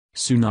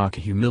Sunak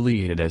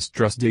humiliated as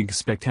Truss digs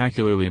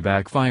spectacularly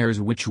backfires.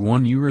 Which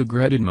one you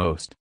regretted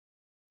most?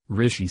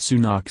 Rishi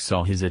Sunak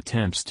saw his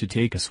attempts to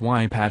take a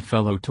swipe at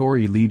fellow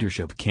Tory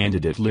leadership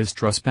candidate Liz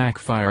Truss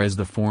backfire as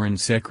the Foreign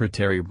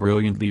Secretary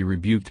brilliantly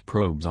rebuked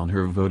probes on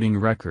her voting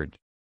record.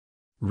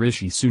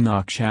 Rishi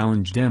Sunak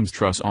challenged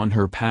Truss on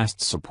her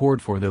past support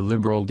for the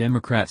Liberal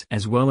Democrats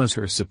as well as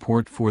her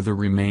support for the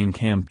Remain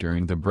camp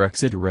during the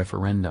Brexit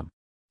referendum.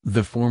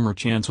 The former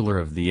Chancellor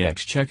of the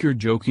Exchequer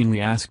jokingly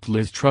asked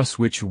Liz Truss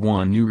which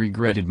one you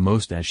regretted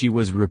most as she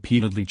was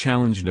repeatedly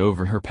challenged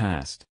over her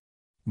past.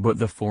 But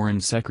the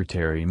Foreign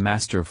Secretary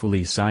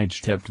masterfully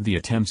sidestepped the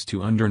attempts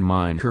to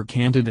undermine her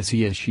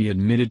candidacy as she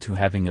admitted to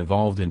having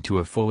evolved into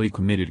a fully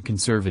committed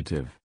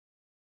conservative.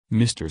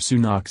 Mr.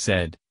 Sunak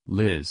said,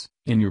 "Liz,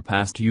 in your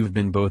past you've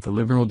been both a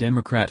Liberal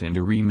Democrat and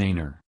a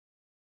Remainer.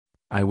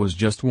 I was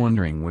just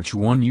wondering which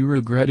one you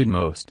regretted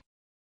most."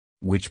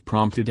 Which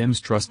prompted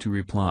Truss to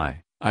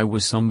reply, "I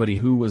was somebody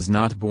who was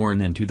not born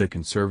into the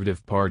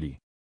Conservative Party.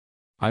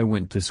 I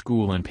went to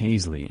school in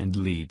Paisley and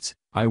Leeds.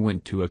 I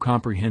went to a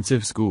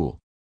comprehensive school.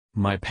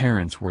 My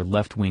parents were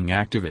left-wing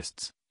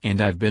activists, and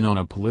I've been on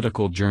a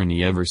political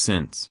journey ever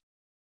since.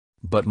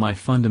 But my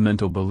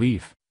fundamental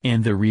belief,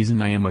 and the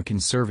reason I am a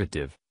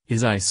conservative,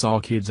 is I saw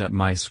kids at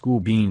my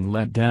school being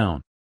let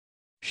down."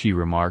 She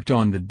remarked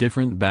on the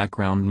different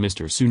background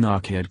Mr.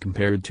 Sunak had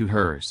compared to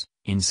hers,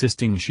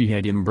 insisting she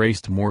had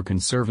embraced more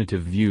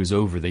conservative views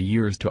over the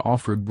years to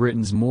offer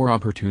Britons more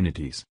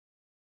opportunities.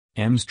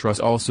 Truss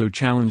also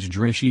challenged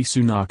Rishi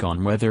Sunak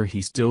on whether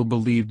he still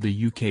believed the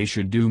UK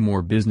should do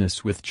more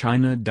business with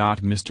China.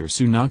 Mr.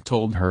 Sunak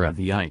told her at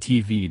the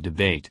ITV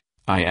debate,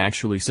 "I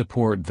actually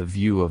support the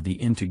view of the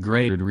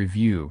integrated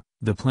review,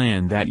 the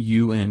plan that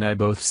you and I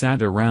both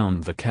sat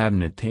around the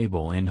cabinet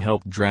table and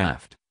helped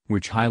draft,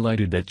 which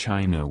highlighted that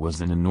China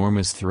was an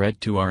enormous threat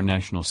to our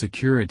national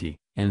security,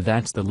 and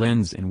that's the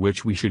lens in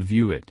which we should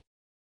view it."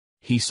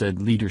 He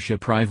said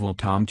leadership rival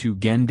Tom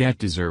Tugendhat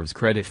deserves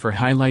credit for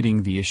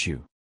highlighting the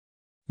issue.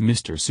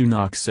 Mr.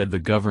 Sunak said the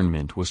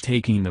government was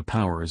taking the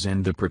powers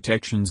and the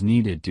protections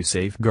needed to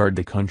safeguard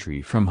the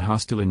country from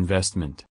hostile investment.